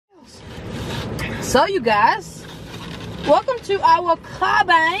So you guys, welcome to our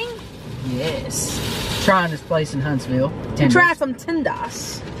Carbang. Yes. Trying this place in Huntsville. We're trying some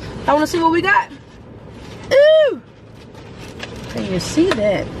tenders. I want to see what we got. Ooh! Can you see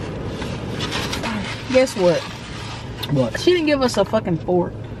that? Guess what? What? She didn't give us a fucking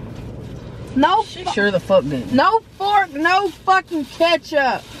fork. No. She sure the fuck didn't. No fork, no fucking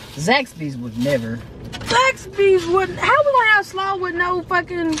ketchup. Zaxby's would never. Zaxby's wouldn't. How we gonna have slaw with no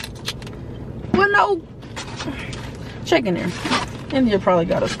fucking, with no chicken there? India probably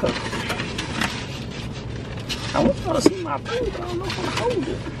got us cooked. I want y'all to see my food, but I don't know if I can hold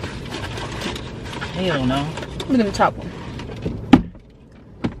it. Hell no. Look at the top one.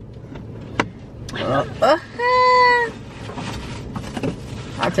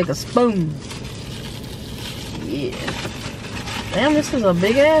 I'll take a spoon. Yeah. Damn, this is a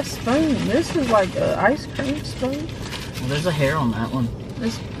big ass spoon. This is like an ice cream spoon. Well, there's a hair on that one.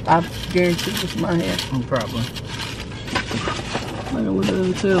 This, I guarantee this is my hair. Oh, probably. Look at what it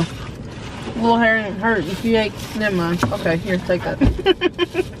is too. Little hair ain't hurt if you ate. Never mind. Okay, here, take that.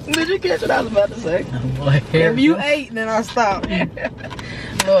 Did you catch what I was about to say? If you ate, then I stopped.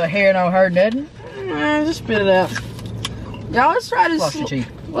 Little hair don't hurt nothing. Just spit it out. Y'all, let's try this. Wash your cheek.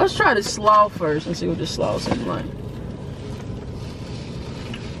 Let's try this slaw first and see what this slaw is like.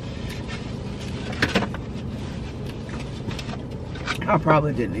 I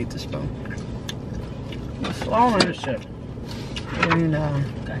probably didn't eat the spoon. The slaw and shit. And God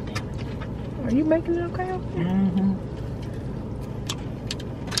damn it. are you making it okay over there? Mm-hmm.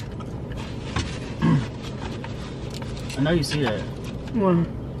 I know you see that. Well,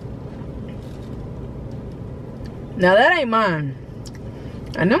 now that ain't mine.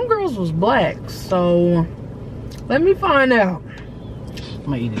 And them girls was black, so let me find out. I'm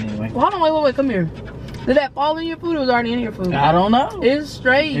gonna eat it anyway. Well, hold on, wait, come here. Did that fall in your food or was it already in your food? I don't know. It's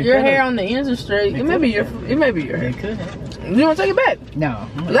straight. It your could've. hair on the ends is straight. It may be your hair. It could have. You want to take it back? No.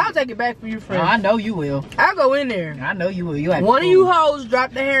 Cause I'll take it back for you, friend. I know you will. I'll go in there. I know you will. You have One of you hoes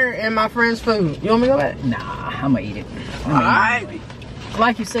dropped the hair in my friend's food. You want me to go back? Nah, I'm gonna eat it. Alright.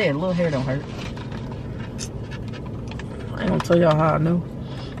 Like you said, a little hair don't hurt. I ain't gonna tell y'all how I know.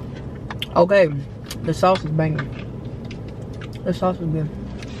 Okay, the sauce is banging. The sauce is good.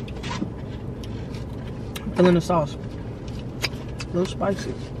 Feeling the sauce. A little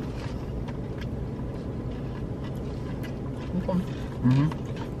spicy. Mm-hmm.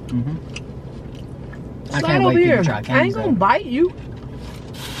 Mm-hmm. I Slide can't over wait for you here. to try I ain't candies, gonna though. bite you.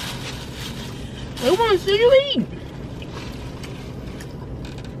 I wanna see you eat.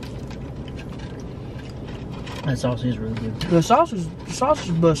 That sauce is really good. The sauce is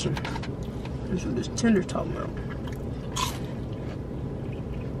busting. This is what this tender talking about.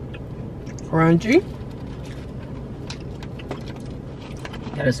 Crunchy.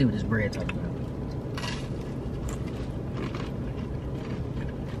 Gotta see what this bread's talking about.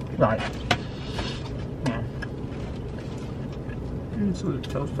 Right. Yeah. Let's see what the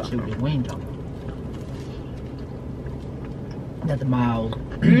toast See talking what about. this wing talking about. Got the mild.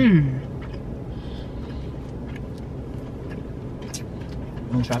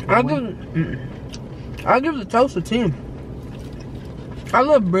 Wanna try for the wing? I'll give the toast a 10. I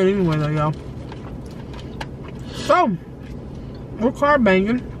love bread anyway though, y'all. So, we're carb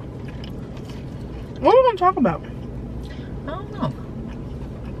banging. What are we gonna talk about? I don't know.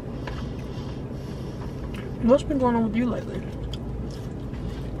 What's been going on with you lately?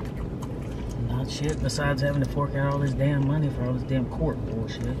 Not shit besides having to fork out all this damn money for all this damn court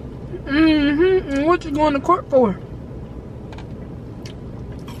bullshit. And what you going to court for?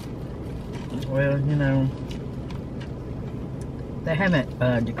 Well, you know, they haven't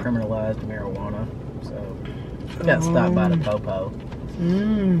decriminalized marijuana, so I got stopped by the popo.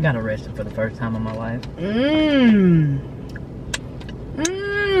 Got arrested for the first time in my life.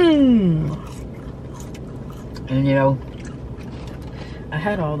 And you know, I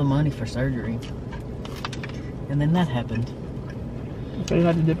had all the money for surgery, and then that happened. So you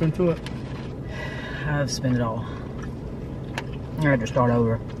had to dip into it. I've spent it all. I had to start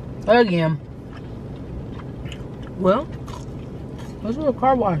over again. Well, let's do a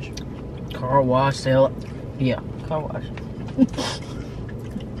car wash. Car wash, sell. Yeah, car wash.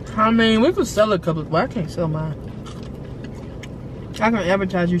 I mean, we could sell a couple, but I can't sell mine. I can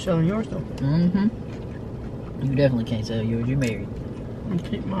advertise you selling yours though. You definitely can't sell yours. You're married. And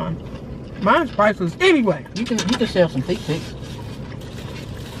keep mine. Mine's priceless anyway. You can sell some feet pics.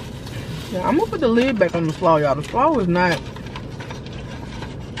 Yeah, I'm gonna put the lid back on the slaw, y'all. The slaw was not.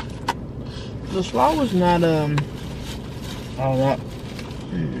 The slaw was not All that.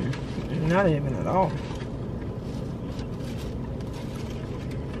 Not even at all.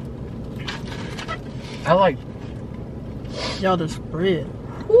 I like y'all the spread.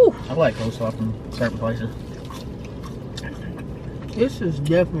 Woo. I like coleslaw from certain places. This is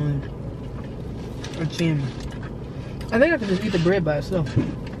definitely a 10. I think I could just eat the bread by itself.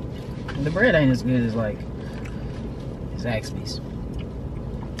 The bread ain't as good as like Zaxby's.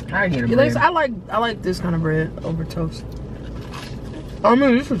 I get a bread. I like this kind of bread over toast. I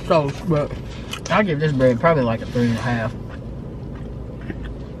mean, this is toast, but I'll give this bread probably like a 3.5.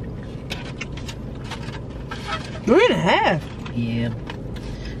 3.5? Yeah.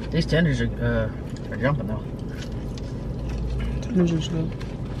 These tenders are jumping though. Tenders are good.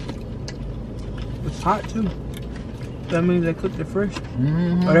 It's hot too. That means they cooked it fresh.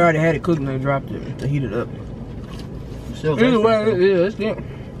 Mm-hmm. Oh, they already had it cooked and they dropped it to heat it up. Still Either way, yeah, it's good.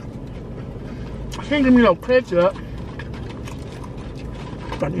 I can't give me no ketchup.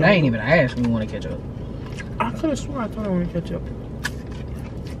 They ain't even asked me when to ketchup. I could have sworn I thought I wanted ketchup.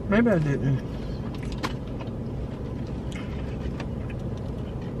 Maybe I didn't.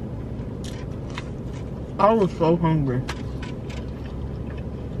 I was so hungry.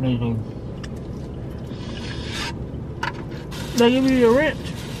 Mm-hmm. They give you your rent.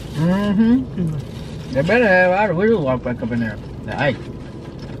 Mm-hmm. They better have. I'd really walk back up in there. Hey,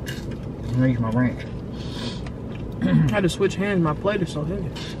 reach my ranch. I had to switch hands. My plate is so heavy.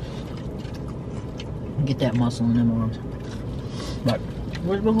 Get that muscle in them arms. But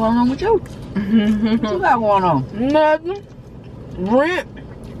what's been going on with you? What you got going on? Nothing. Rent.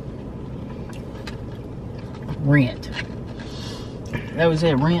 Rent. That was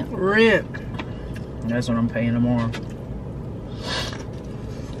it. Rent. Rent. That's what I'm paying tomorrow.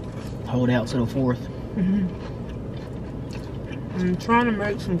 Hold out to the 4th. I'm trying to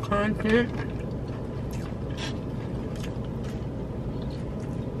make some content.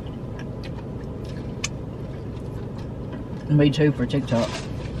 Me too for TikTok.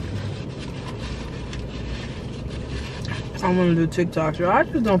 I want to do TikToks. I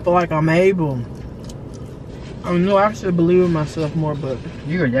just don't feel like I'm able. I know I should believe in myself more, but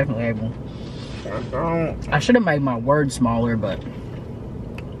You are definitely able. I don't. I should have made my words smaller, but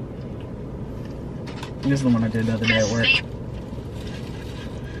this is the one I did the other day at work.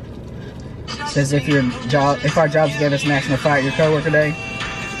 Says if our jobs gave us national fight your coworker day.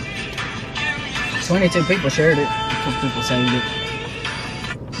 22 people shared it. 2 people saved it.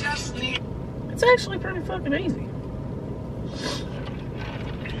 It's actually pretty fucking easy.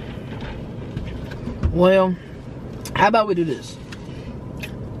 Well, how about we do this?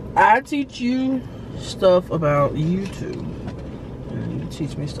 I teach you stuff about YouTube, and you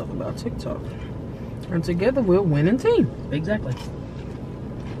teach me stuff about TikTok. And together we'll win in team. Exactly.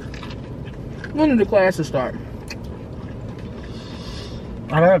 When do the classes start?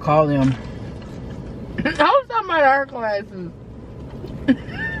 I gotta call them. I was talking about our classes.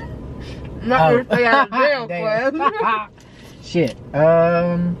 Not your stay out of jail class. Shit.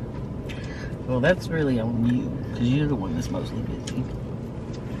 Well, that's really on you, because you're the one that's mostly busy.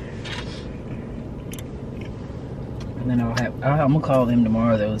 And then I'm gonna call them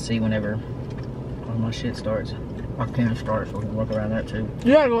tomorrow though and see whenever all my shit starts. My camp starts, so we can work around that too.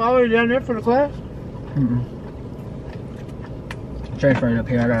 You gotta go all the way down there for the class? Transferring up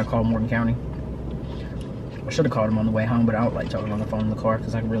here, I gotta call Morgan County. I should have called him on the way home, but I don't like talking on the phone in the car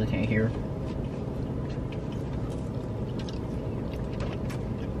because I really can't hear.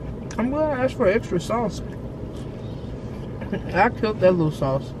 I'm gonna ask for extra sauce. I killed that little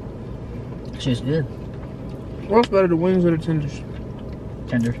sauce. Shit's good. What's better, the wings or the tenders?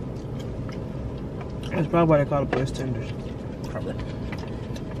 Tenders. That's probably why they call the place tenders. Probably.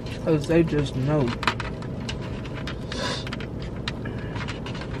 Because they just know.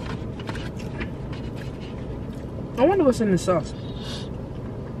 I wonder what's in the sauce.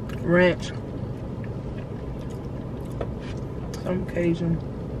 Ranch. Some Cajun.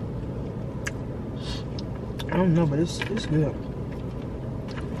 I don't know, but it's good.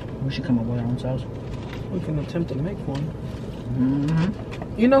 We should come up with our own sauce. We can attempt to make one.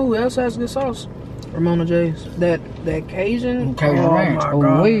 You know who else has good sauce? Ramona J's. That Cajun. Cajun ranch. My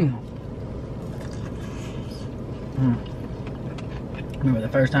God. Remember the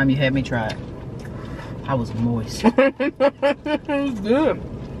first time you had me try it? I was moist. It was good.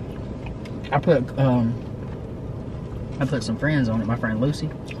 I put some friends on it. My friend Lucy.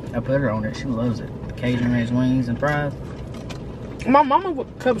 I put her on it. She loves it. Cajun ranch wings and fries. My mama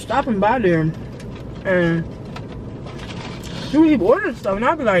kept stopping by there, and she would keep ordering stuff, and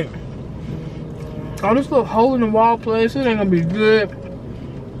I'd be like, "Oh, this little hole in the wall place, it ain't gonna be good."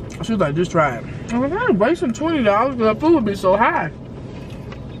 She was like, "Just try it." I was like, "I'm wasting $20 because the food would be so high."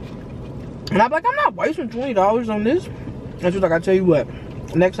 And I'm like, "I'm not wasting $20 on this." And she was like, "I tell you what,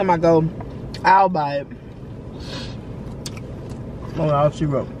 next time I go, I'll buy it." Oh, I'll see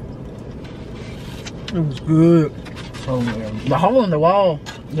what. It was good. So the hole in the wall,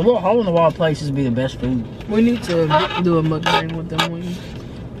 the little hole in the wall places be the best food. We need to do a mukbang with them wings.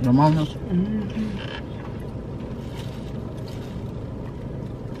 Ramona's? Mm-hmm.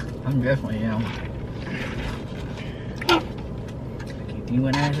 I'm definitely down. If you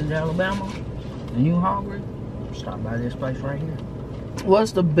in Athens, Alabama, and you hungry, stop by this place right here.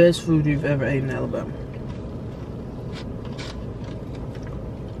 What's the best food you've ever ate in Alabama?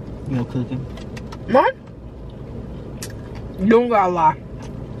 You know, cooking. Mine? You don't gotta lie.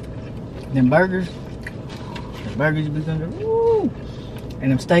 Them burgers. The burgers you be cooking. Woo!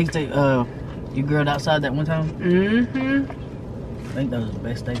 And them steaks that you grilled outside that one time. Mm-hmm. I think those are the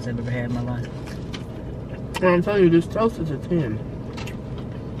best steaks I've ever had in my life. And I'm telling you, this toast is a 10.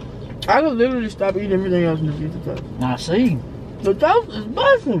 I could literally stop eating everything else and just eat the toast. I see. The toast is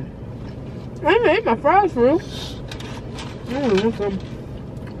busting. I ain't ate my fries for real. I don't really want some.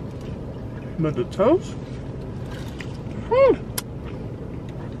 But the toast?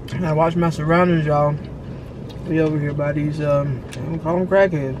 I watch my surroundings, y'all. We over here by these, I don't call them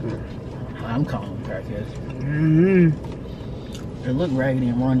crackheads, but I'm calling them crackheads. mm-hmm. They look raggedy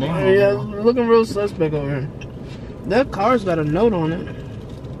and run down. Yeah, looking real suspect over here. That car's got a note on it.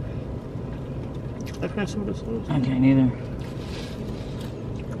 I can't see what it says. I can't either.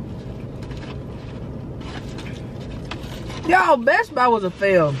 Y'all, Best Buy was a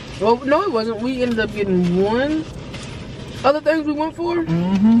fail. Well, no, it wasn't. We ended up getting one. Other things we went for?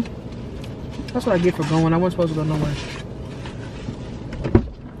 Mm-hmm. That's what I get for going. I wasn't supposed to go nowhere.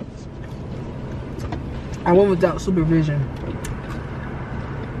 I went without supervision.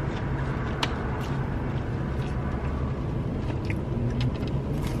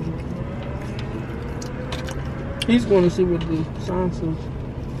 He's going to see what the sign says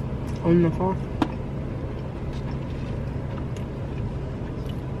on the car.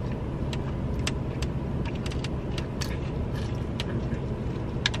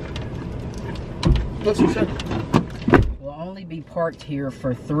 What's it say? Will only be parked here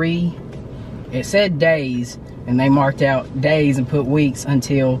for 3. It said days, and they marked out days and put weeks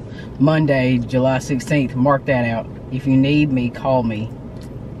until Monday, July 16th. Mark that out. If you need me, call me.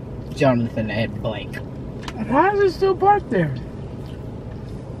 Jonathan at blank. Why is it still parked there?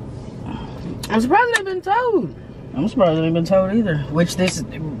 I'm surprised they've been told. I'm surprised they've been told either. Which this,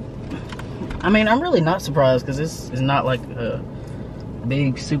 I mean, I'm really not surprised because this is not like a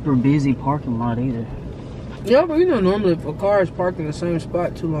big, super busy parking lot either. Yeah, but you know, normally if a car is parked in the same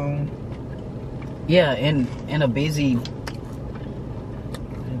spot too long. Yeah, in a busy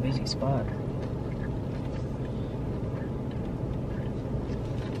spot.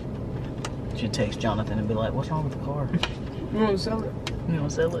 Should text Jonathan and be like, "What's wrong with the car? You want to sell it? You want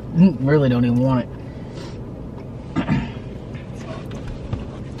to sell it?" Really don't even want it.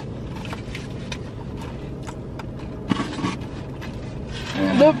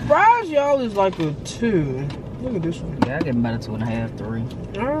 The fries, y'all, is like a 2. Look at this one. Yeah, I give him about a 2.5, 3.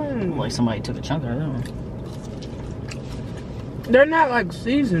 Like somebody took a chunk out of that one. They're not like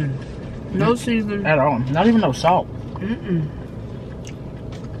seasoned. No seasoning. At all. Not even no salt. Mm-mm.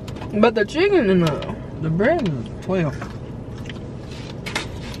 But the chicken and the bread is 12. I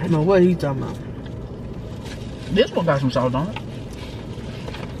don't know what he's talking about. This one got some salt on it. I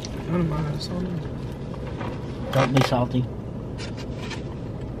don't mind that salt. Don't be salty.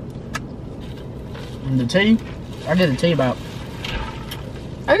 And the tea, I did the tea about.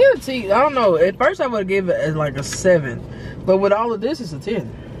 I give it tea. I don't know. At first, I would give it as like a 7, but with all of this, it's a 10.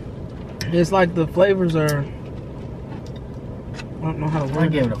 It's like the flavors are. I don't know how to word I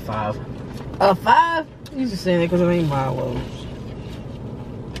give it a 5. A 5? You just saying it because it ain't Milo's.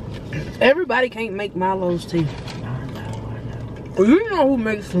 Everybody can't make Milo's tea. I know. Well, you know who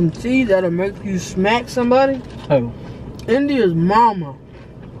makes some tea that'll make you smack somebody? Who? India's mama.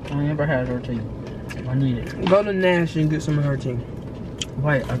 I never had her tea. I need it. Go to Nash and get some of her tea.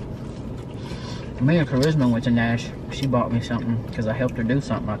 Wait, me and Charisma went to Nash. She bought me something because I helped her do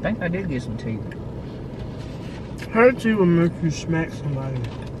something. I think I did get some tea. Her tea will make you smack somebody.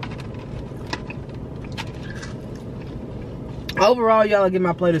 Overall, y'all, I give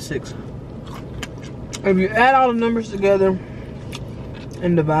my plate a 6. If you add all the numbers together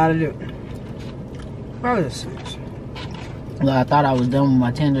and divided it, probably a 6. Well, I thought I was done with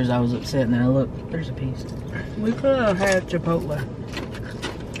my tenders. I was upset, and then I looked. There's a piece. We could have had Chipotle.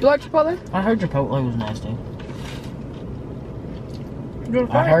 You like Chipotle? I heard Chipotle was nasty. You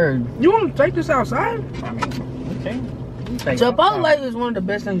want to I heard. You want to take this outside? I mean, okay. Chipotle is one of the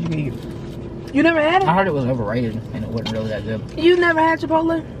best things you can eat. You never had it? I heard it was overrated, and it wasn't really that good. You never had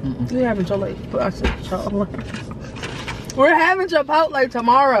Chipotle? Mm-mm. You haven't Chipotle. I said Chipotle. We're having Chipotle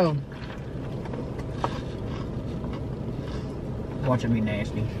tomorrow. Watch it be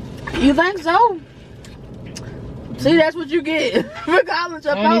nasty. You think so? See, that's what you get for calling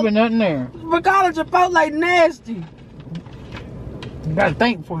Chipotle. Ain't even nothing there. For calling Chipotle nasty. You gotta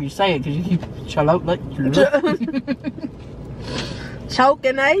think before you say it, because you keep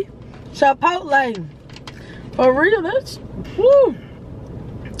choking, eh? Chipotle. For real, that's woo.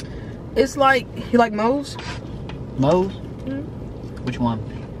 It's like, you like Moe's? Moe's? Mm-hmm. Which one?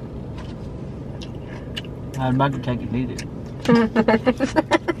 I was about to take it, need it.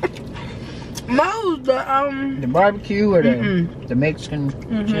 Moe's, the barbecue or the Mexican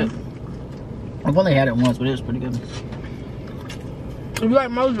chip. I've only had it once, but it was pretty good. If you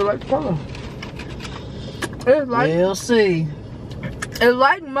like Moe's, you like Chipotle. It's like, we'll see. It's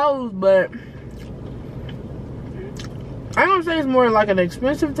like Moe's, but I don't say it's more like an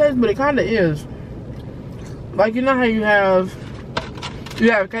expensive taste, but it kind of is. Like, you know how you have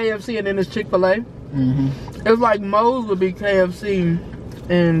KFC and then it's Chick-fil-A? It's like Moe's would be KFC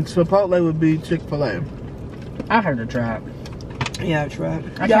and Chipotle would be Chick-fil-A. I heard to try it. Yeah, I tried.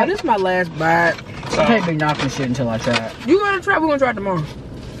 Yeah, this is my last bite. I can't be knocking shit until I try it. You gonna try? We're gonna try it tomorrow.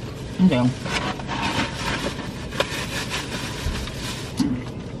 Okay.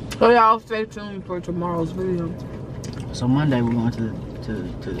 So y'all stay tuned for tomorrow's video. So Monday we're going to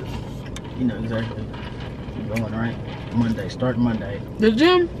you know exactly we're going, right? Monday, start Monday. The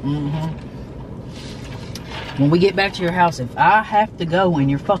gym? When we get back to your house, if I have to go in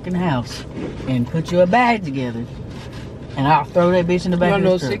your fucking house and put you a bag together, and I'll throw that bitch in the back. You of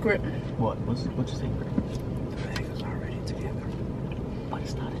know the truck. secret? What? What's your secret? The bag is already together. But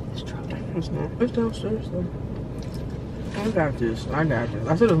it's not in this truck. It's not. It's downstairs though. I got this. I got this.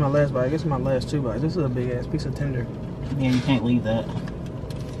 I said it was my last bite. I guess it's my last 2 bites. This is a big ass piece of tender. Yeah, you can't leave that.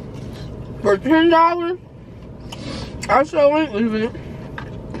 For $10, I sure ain't leaving it.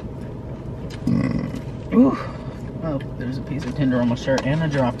 Ooh. Oh, there's a piece of tender on my shirt and I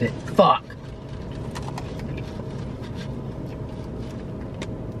dropped it. Fuck.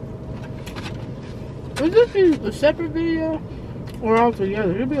 Would this be a separate video or all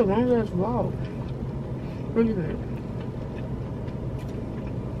together? It'd be a long ass vlog. What do you think?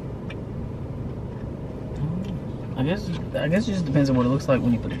 I guess it just depends on what it looks like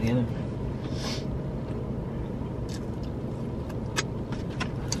when you put it together.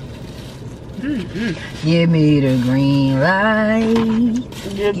 Give me the green light.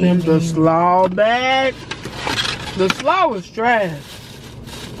 Give them the slaw back. The slaw was trash.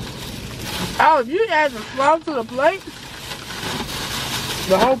 Oh, if you add the slaw to the plate,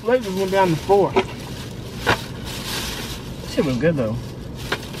 the whole plate just went down to 4. Shit was good though.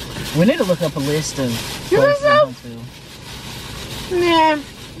 We need to look up a list of You think places so? to go to. Nah,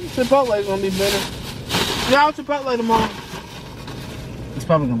 Chipotle's gonna be better. Y'all Chipotle tomorrow. It's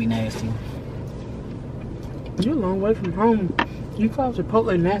probably gonna be nasty. You're a long way from home. You call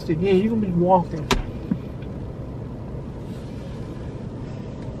Chipotle nasty again, you're gonna be walking.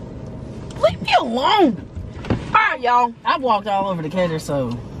 Leave me alone. Alright, y'all. I've walked all over Decatur,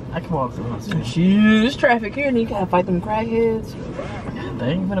 so I can walk through this. Shit, there's traffic here and you gotta fight them crackheads. They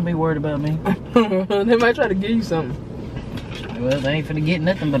ain't gonna be worried about me. They might try to give you something. Well, they ain't finna get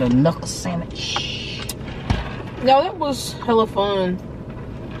nothing but a knuckle sandwich. Yo, that was hella fun.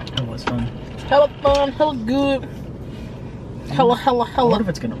 That was fun. Hella fun, hella good. Hella. I wonder if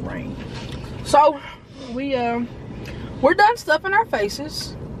it's gonna rain. So, we're done stuffing our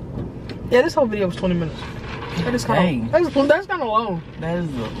faces. Yeah, this whole video was 20 minutes. That is kind of, that's kind of long. That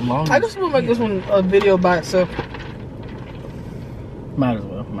is the longest. I just want to make this one a video by itself. Might as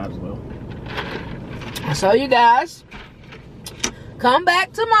well. So you guys, come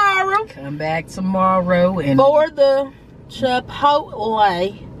back tomorrow. Come back tomorrow and for the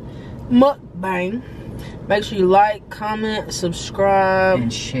Chipotle mukbang. Make sure you like, comment, subscribe,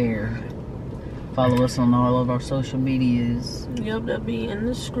 and share. Follow us on all of our social medias. Yep, that'll be in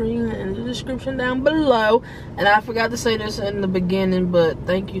the screen, in the description down below. And I forgot to say this in the beginning, but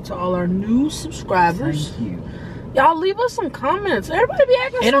thank you to all our new subscribers. Thank you. Y'all leave us some comments. Everybody be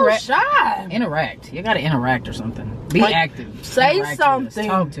acting so shy. Interact. You gotta interact or something. Be like, active. Say interact something.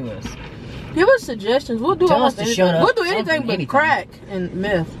 Talk to us. Give us suggestions. We'll do Tell almost us to anything. shut up. We'll do anything but crack and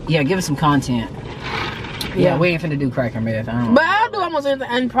meth. Yeah, give us some content. Yeah, we ain't finna do crack or meth. But I'll do almost anything.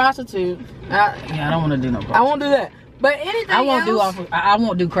 And prostitute. I don't want to do no prostitute. I won't do that. But anything I won't else, I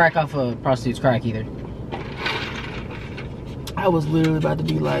won't do crack off of prostitute's crack either. I was literally about to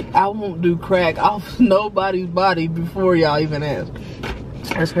be like, I won't do crack off nobody's body before y'all even ask.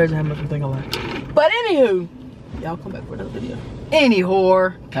 That's crazy how much I'm thinking alike. But anywho, y'all come back for another video. Any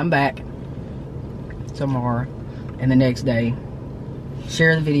whore, come back tomorrow. and the next day.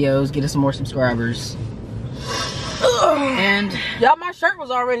 Share the videos, get us some more subscribers. And y'all, my shirt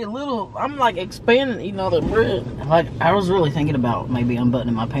was already a little, I'm like expanding eating all the bread. like, I was really thinking about maybe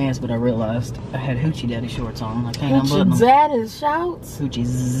unbuttoning my pants, but I realized I had Hoochie Daddy shorts on. I can't unbutton them. Hoochie Daddy shouts.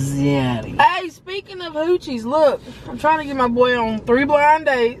 Hoochie Daddy. Hey, speaking of hoochies, look, I'm trying to get my boy on 3 blind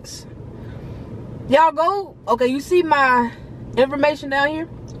dates. Y'all go, okay, you see my information down here?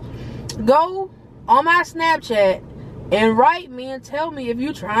 Go on my Snapchat and write me and tell me if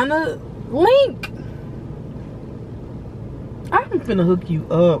you're trying to link. I'm finna hook you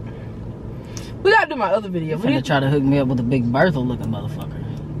up. We gotta do my other video. You finna try to hook me up with a Big Bertha looking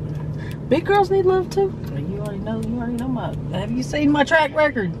motherfucker. Big girls need love too. You already know my, have you seen my track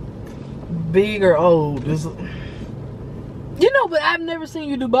record? Big or old. You know, but I've never seen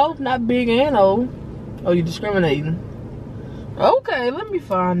you do both, not big and old. Oh, you discriminating. Okay, let me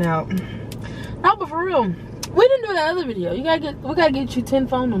find out. No, but for real, we didn't do that other video. We gotta get you 10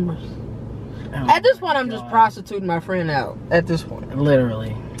 phone numbers. Oh, at this point, I'm just prostituting my friend out. At this point,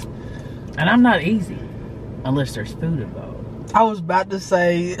 literally. And I'm not easy, unless there's food involved. I was about to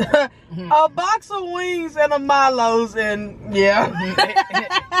say a box of wings and a Milo's, and yeah,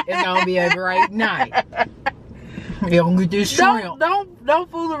 it's gonna be a great night. You're gonna get this shrimp. Don't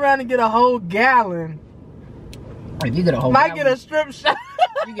fool around and get a whole gallon. If you get a whole might gallon, get a strip shot.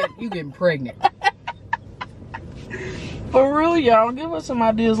 you getting pregnant. For real, y'all, give us some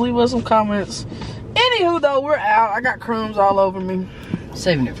ideas, leave us some comments. Anywho, though, we're out. I got crumbs all over me.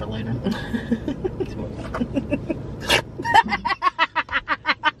 Saving it for later.